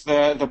 there is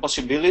the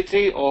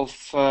possibility of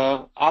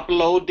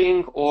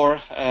uploading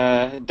or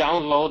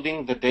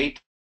downloading the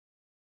data.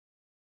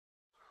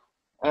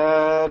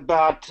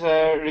 But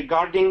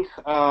regarding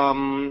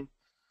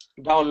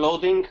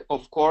downloading,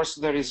 of course,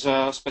 there is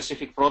a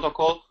specific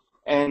protocol,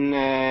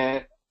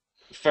 and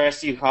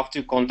first you have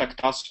to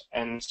contact us,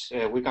 and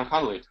we can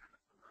handle it.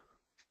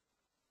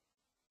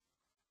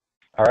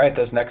 All right,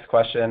 this next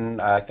question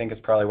I think is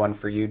probably one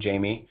for you,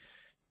 Jamie.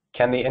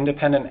 Can the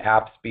independent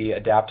apps be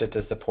adapted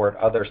to support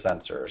other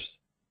sensors?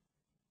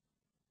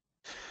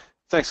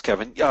 Thanks,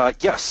 Kevin.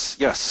 Yes.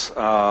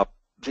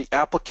 The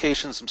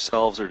applications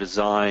themselves are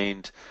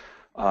designed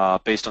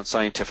based on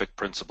scientific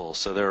principles,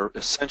 so they're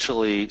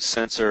essentially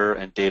sensor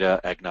and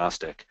data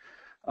agnostic.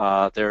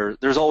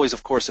 There's always,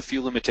 of course, a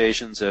few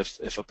limitations.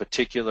 If a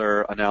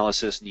particular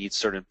analysis needs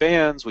certain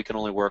bands, we can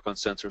only work on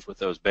sensors with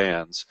those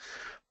bands.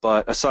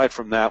 But aside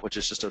from that, which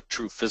is just a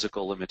true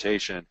physical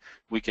limitation,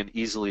 we can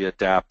easily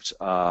adapt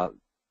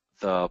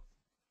the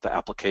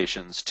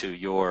applications to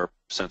your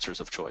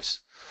sensors of choice.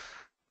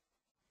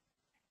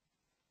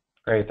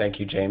 Great, thank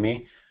you,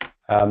 Jamie.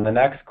 The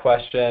next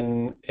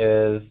question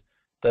is,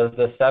 does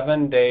the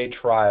 7-day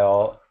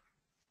trial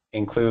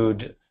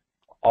include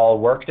all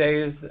work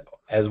days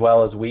as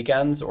well as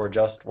weekends, or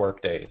just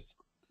work days?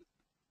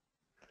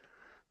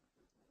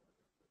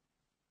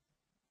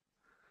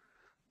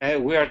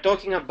 We are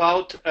talking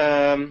about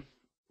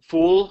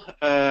full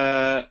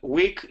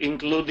week,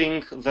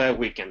 including the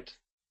weekend.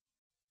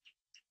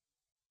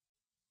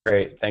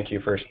 Great, thank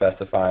you for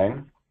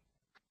specifying.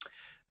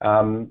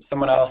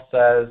 Someone else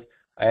says,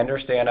 I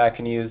understand I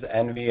can use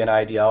ENVI and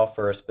IDL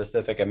for a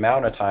specific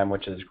amount of time,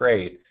 which is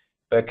great,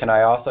 but can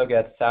I also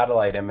get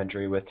satellite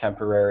imagery with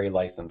temporary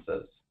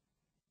licenses?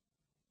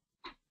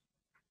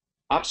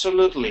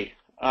 Absolutely.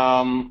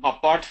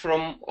 Apart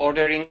from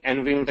ordering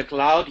ENVI in the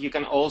cloud, you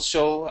can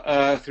also,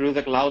 through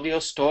the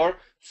CloudEO store,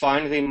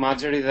 find the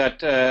imagery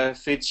that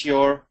fits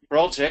your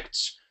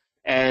projects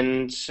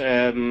and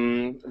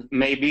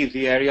maybe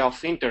the area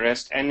of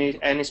interest,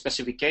 any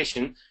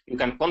specification. You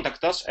can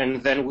contact us,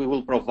 and then we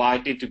will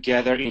provide it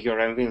together in your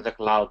ENVI in the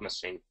cloud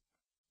machine.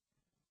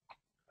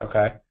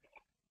 Okay.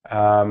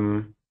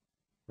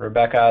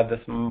 Rebecca,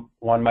 this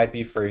one might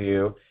be for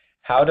you.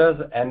 How does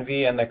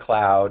ENVI in the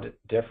cloud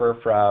differ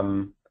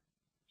from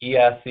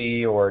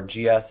ESE or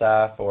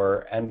GSF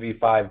or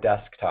ENVI5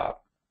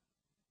 desktop?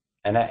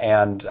 And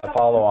a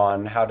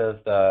follow-on, how does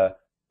the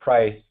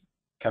price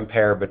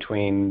compare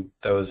between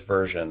those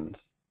versions?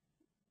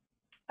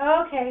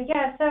 Okay,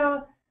 yeah,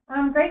 so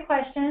great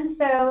question.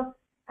 So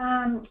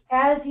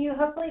as you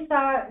hopefully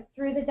saw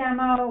through the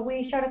demo,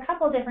 we showed a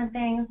couple different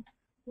things.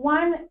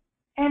 One,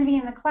 ENVI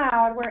in the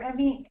cloud, where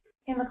ENVI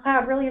in the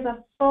cloud really is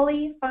a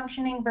fully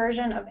functioning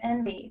version of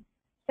ENVI.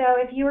 So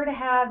if you were to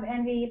have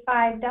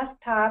ENVI5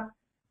 desktop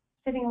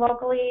sitting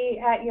locally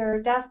at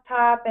your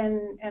desktop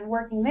and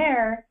working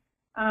there,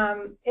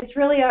 it's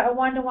really a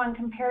one-to-one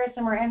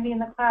comparison where ENVI in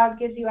the cloud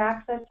gives you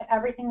access to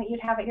everything that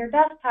you'd have at your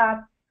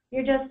desktop.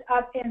 You're just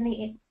up in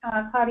the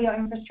CloudEO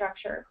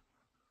infrastructure.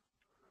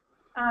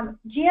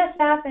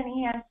 GSF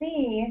and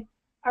ESE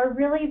are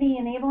really the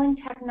enabling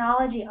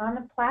technology on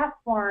the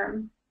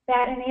platform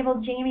that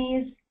enabled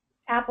Jamie's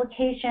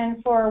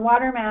application for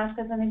WaterMask,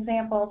 as an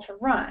example, to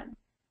run.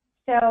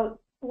 So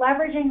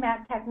leveraging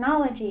that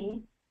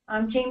technology,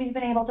 Jamie's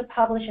been able to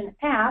publish an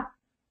app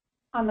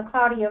on the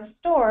CloudEO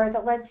store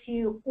that lets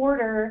you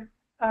order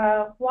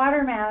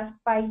WaterMask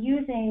by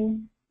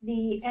using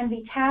the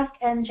ENVI task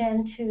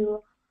engine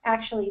to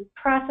actually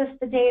process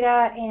the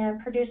data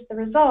and produce the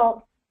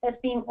result that's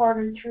being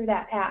ordered through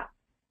that app.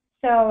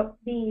 So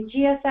the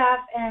GSF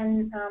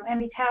and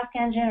ENVI task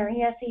engine or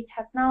ESE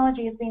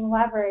technology is being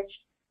leveraged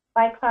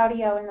by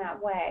CloudEO in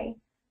that way.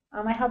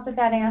 I hope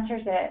that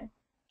answers it.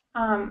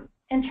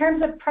 In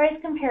terms of price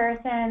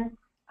comparison,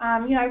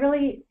 I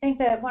really think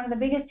that one of the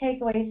biggest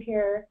takeaways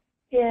here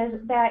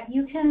is that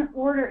you can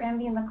order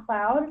ENVI in the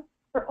cloud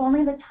for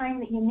only the time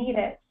that you need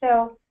it.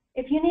 So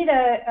if you need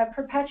a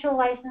perpetual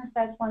license,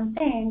 that's one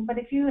thing, but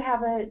if you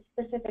have a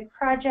specific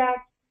project,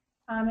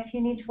 if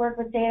you need to work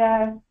with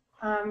data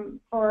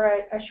for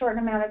a short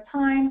amount of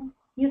time,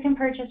 you can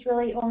purchase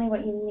really only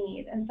what you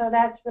need. And so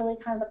that's really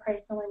kind of the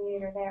price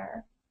delineator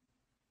there.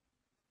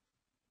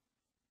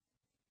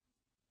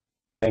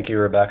 Thank you,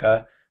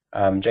 Rebecca.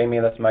 Jamie,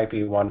 this might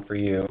be one for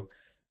you.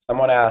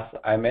 Someone asks,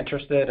 I'm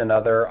interested in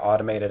other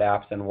automated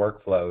apps and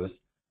workflows.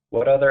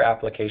 What other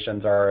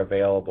applications are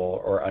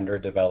available or under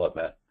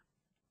development?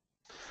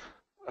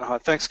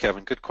 Thanks,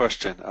 Kevin. Good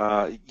question.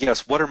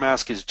 Yes,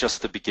 WaterMask is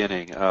just the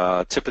beginning,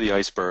 tip of the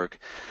iceberg.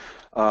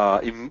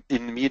 In the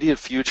immediate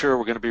future,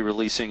 we're going to be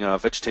releasing a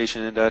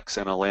vegetation index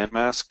and a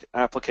landmask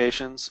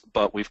applications,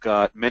 but we've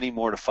got many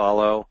more to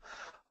follow.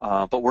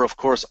 But we're, of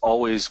course,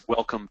 always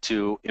welcome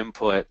to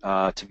input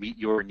to meet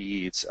your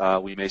needs.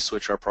 We may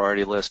switch our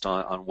priority list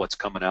on what's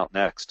coming out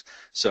next.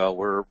 So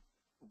we're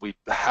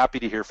happy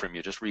to hear from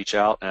you. Just reach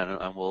out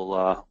and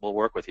we'll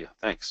work with you.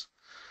 Thanks.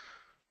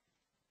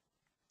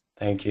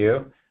 Thank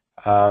you.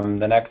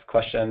 The next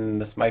question,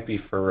 this might be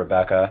for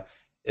Rebecca.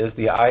 Is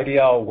the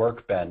IDL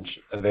workbench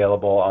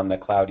available on the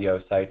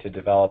CloudEO site to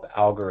develop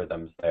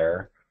algorithms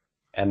there?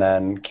 And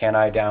then can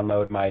I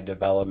download my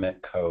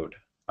developed code?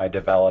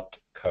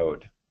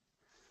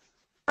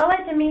 I'll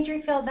let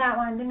Dimitri fill that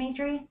one.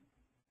 Dimitri?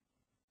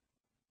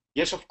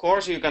 Yes, of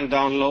course, you can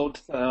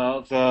download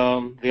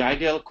the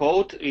IDL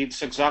code.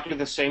 It's exactly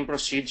the same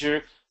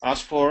procedure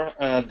as for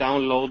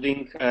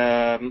downloading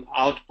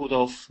output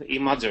of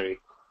imagery.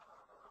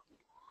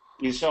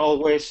 It's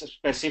always a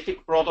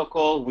specific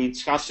protocol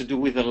which has to do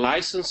with the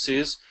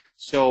licenses.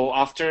 So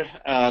after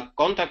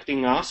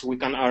contacting us, we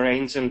can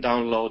arrange and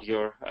download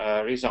your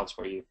results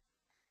for you.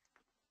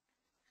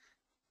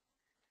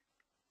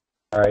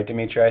 All right,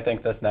 Dimitri, I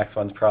think this next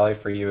one's probably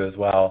for you as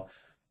well.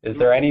 Is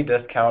there any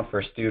discount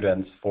for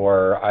students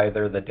for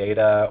either the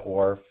data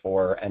or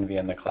for ENVI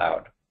in the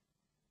cloud?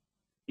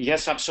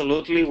 Yes,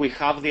 absolutely. We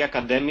have the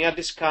academia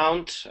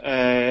discount.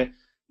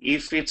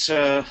 If it's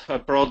a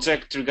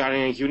project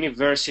regarding a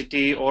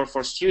university or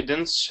for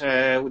students,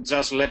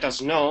 just let us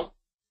know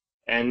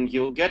and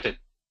you'll get it.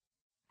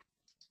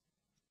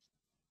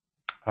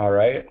 All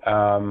right.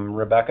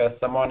 Rebecca,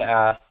 someone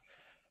asked,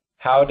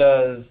 how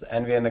does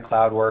ENVI in the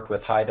cloud work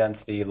with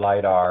high-density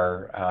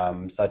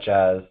LiDAR, such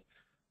as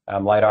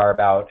LiDAR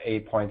about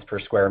 8 points per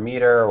square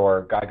meter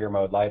or Geiger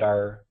mode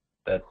LiDAR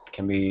that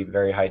can be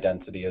very high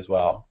density as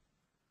well?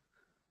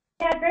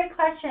 Yeah, great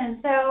question.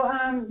 So,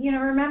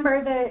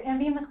 remember the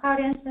ENVI in the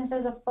Cloud instance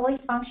is a fully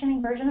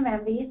functioning version of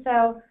ENVI.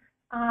 So,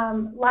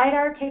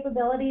 LiDAR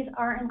capabilities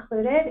are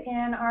included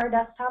in our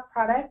desktop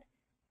product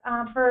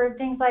for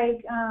things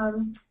like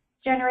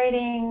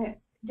generating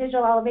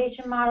digital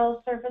elevation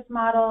models, surface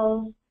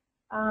models,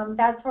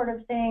 that sort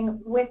of thing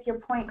with your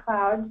point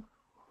clouds.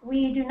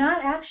 We do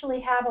not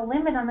actually have a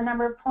limit on the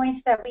number of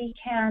points that we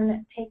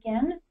can take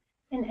in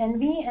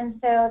ENVI, and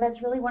so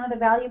that's really one of the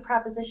value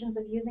propositions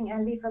of using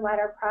ENVI for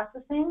LiDAR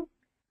processing.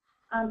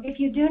 If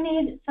you do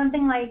need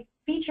something like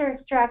feature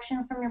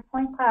extraction from your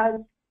point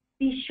clouds,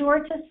 be sure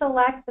to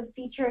select the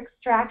feature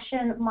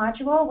extraction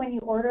module when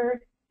you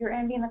order your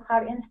ENVI in the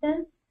Cloud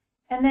instance,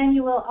 and then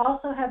you will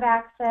also have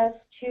access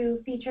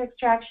to feature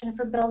extraction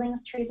for buildings,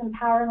 trees, and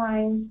power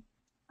lines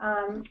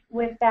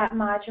with that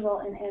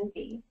module in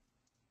ENVI.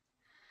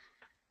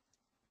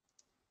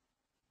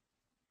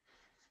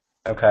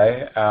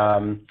 Okay.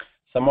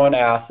 Someone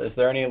asked, is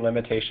there any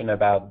limitation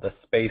about the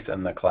space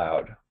in the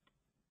cloud?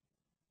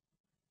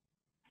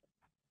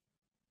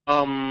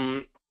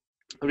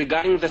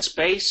 Regarding the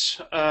space,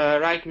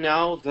 right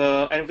now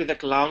the ENVI the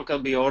Cloud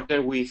can be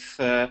ordered with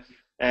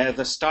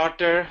the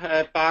starter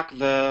pack,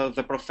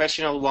 the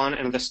professional one,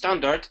 and the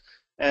standard,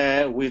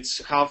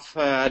 which have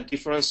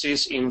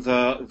differences in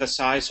the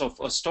size of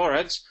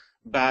storage.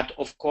 But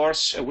of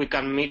course, we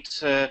can meet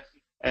the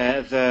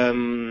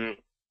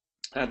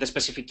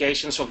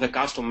specifications of the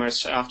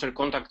customers after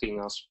contacting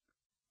us.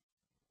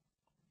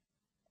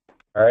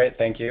 All right,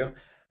 thank you.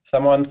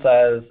 Someone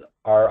says,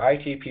 our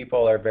IT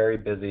people are very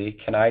busy.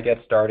 Can I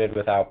get started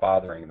without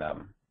bothering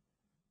them?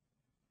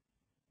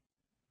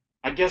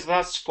 I guess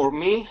that's for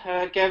me,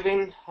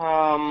 Kevin.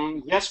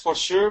 Yes, for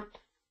sure.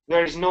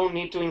 There is no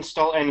need to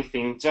install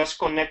anything. Just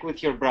connect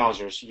with your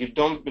browsers. You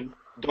don't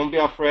be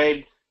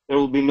afraid. There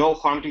will be no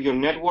harm to your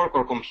network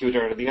or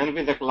computer. The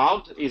ENVI the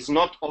Cloud is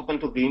not open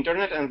to the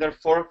internet and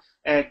therefore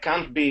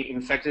can't be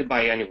infected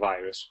by any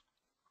virus.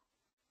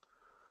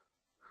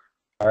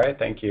 All right,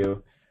 thank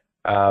you.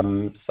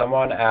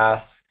 Someone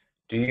asks,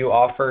 do you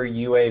offer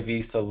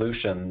UAV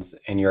solutions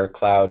in your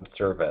cloud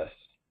service?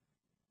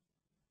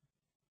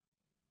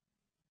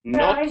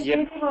 Not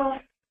yet.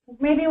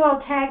 Maybe we'll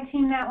tag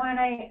team that one.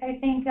 I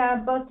think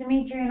both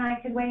Dimitri and I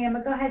could weigh in,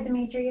 but go ahead,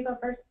 Dimitri, you go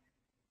first.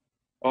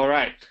 All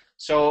right.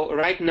 So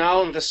right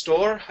now in the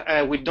store,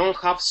 we don't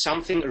have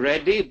something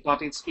ready,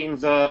 but it's in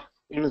the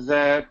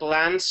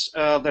plans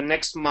the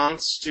next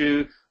months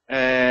to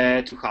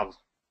have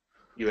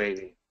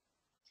UAV.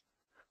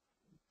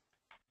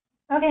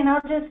 Okay, and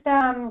I'll just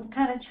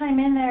kind of chime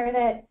in there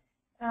that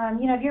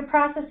if you're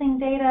processing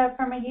data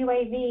from a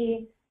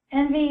UAV,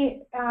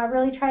 ENVI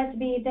really tries to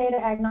be data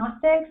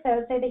agnostic.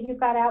 So say that you've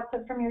got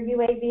output from your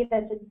UAV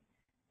that's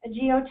a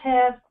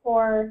GeoTIFF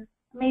or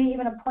maybe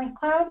even a point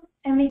cloud,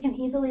 and we can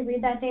easily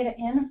read that data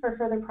in for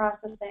further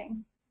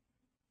processing.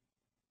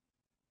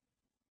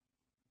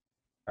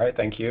 All right,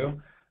 thank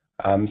you.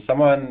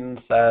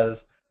 Someone says,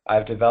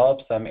 I've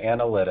developed some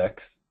analytics.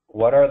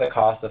 What are the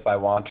costs if I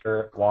want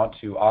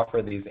to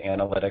offer these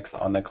analytics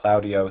on the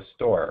CloudEO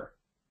store?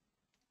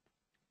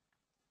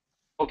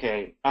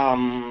 Okay.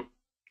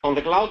 On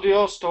the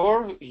CloudEO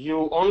store,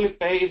 you only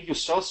pay if you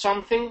sell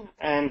something,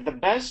 and the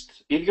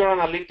best, if your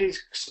analytics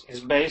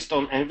is based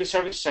on ENVI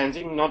service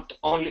engine, not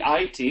only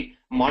IT,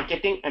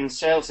 marketing and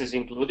sales is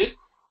included,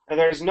 and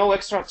there is no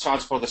extra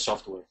charge for the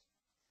software.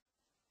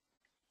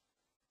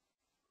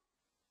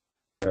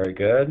 Very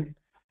good.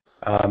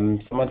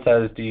 Someone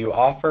says, do you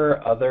offer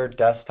other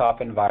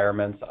desktop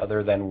environments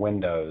other than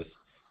Windows,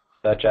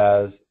 such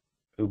as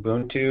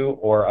Ubuntu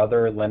or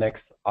other Linux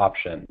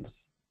options?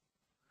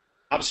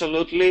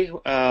 Absolutely.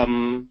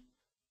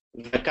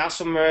 The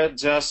customer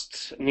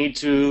just need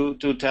to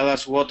tell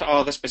us what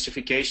are the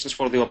specifications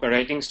for the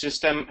operating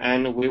system,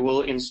 and we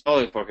will install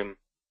it for him.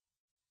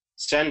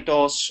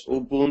 CentOS,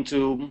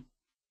 Ubuntu,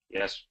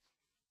 yes.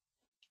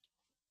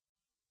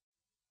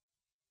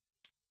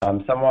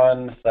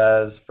 Someone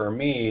says, for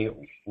me,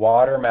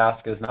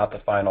 WaterMask is not the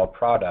final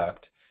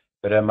product,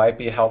 but it might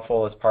be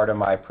helpful as part of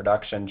my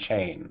production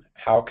chain.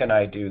 How can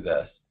I do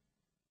this?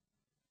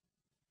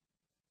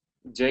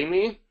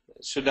 Jamie,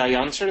 should I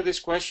answer this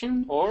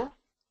question, or?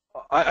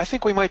 I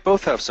think we might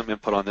both have some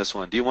input on this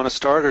one. Do you want to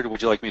start, or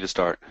would you like me to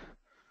start?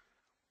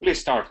 Please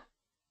start.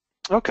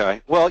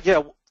 Okay. Well,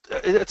 yeah,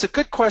 it's a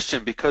good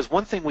question, because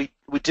one thing we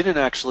didn't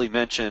actually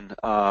mention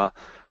when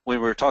we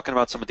were talking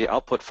about some of the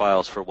output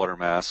files for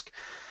WaterMask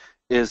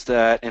is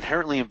that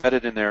inherently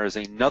embedded in there is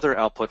another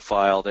output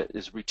file that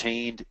is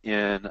retained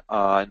in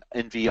an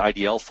ENVI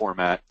IDL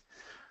format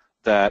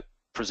that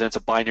presents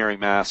a binary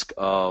mask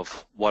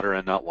of water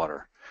and not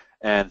water.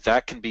 And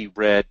that can be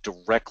read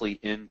directly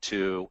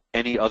into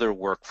any other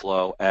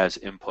workflow as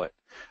input.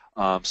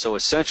 So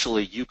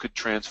essentially, you could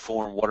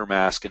transform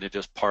WaterMask into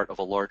just part of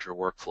a larger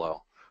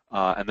workflow.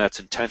 And that's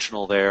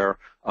intentional there,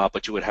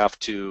 but you would have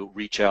to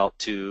reach out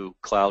to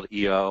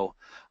CloudEO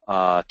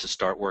to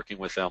start working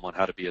with them on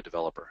how to be a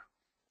developer,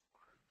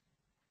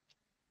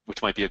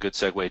 which might be a good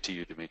segue to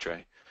you,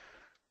 Dimitri.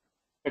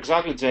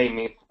 Exactly,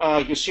 Jamie.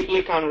 You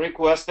simply can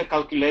request a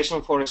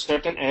calculation for a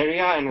certain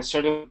area and a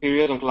certain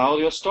period on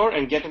CloudEO Store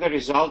and get the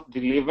result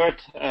delivered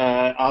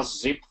as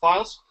zip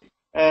files.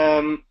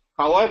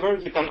 However,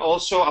 you can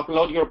also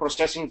upload your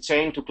processing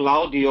chain to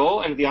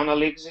CloudEO and the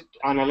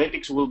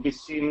analytics will be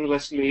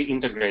seamlessly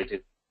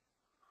integrated.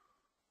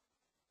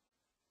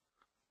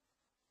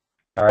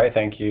 All right,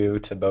 thank you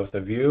to both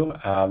of you.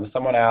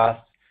 Someone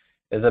asked,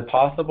 is it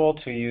possible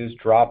to use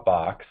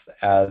Dropbox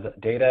as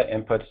data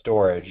input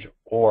storage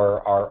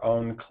or our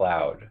own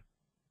cloud?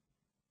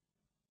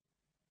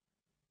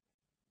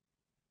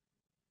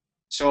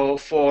 So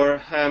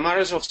for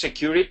matters of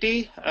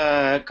security,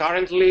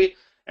 currently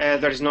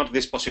there is not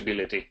this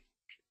possibility.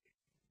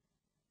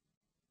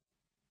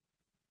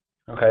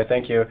 Okay,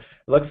 thank you.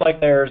 Looks like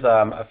there's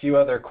a few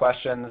other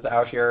questions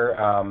out here,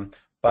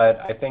 but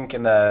I think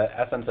in the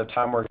essence of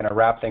time we're going to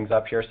wrap things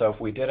up here. So if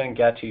we didn't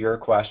get to your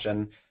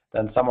question,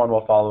 then someone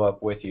will follow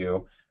up with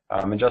you.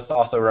 And just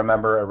also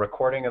remember, a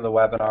recording of the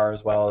webinar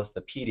as well as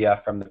the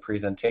PDF from the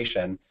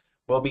presentation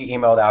will be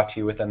emailed out to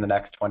you within the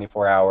next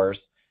 24 hours.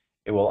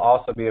 It will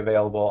also be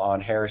available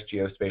on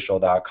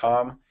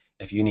harrisgeospatial.com.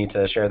 If you need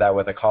to share that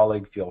with a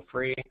colleague, feel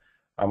free.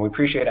 We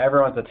appreciate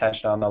everyone's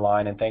attention on the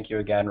line, and thank you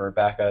again,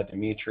 Rebecca,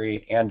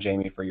 Dimitri, and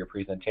Jamie for your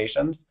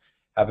presentations.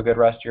 Have a good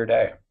rest of your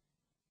day.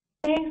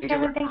 Thanks,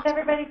 Kevin. Thanks,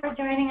 everybody, for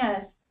joining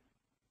us.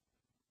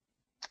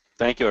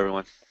 Thank you,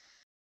 everyone.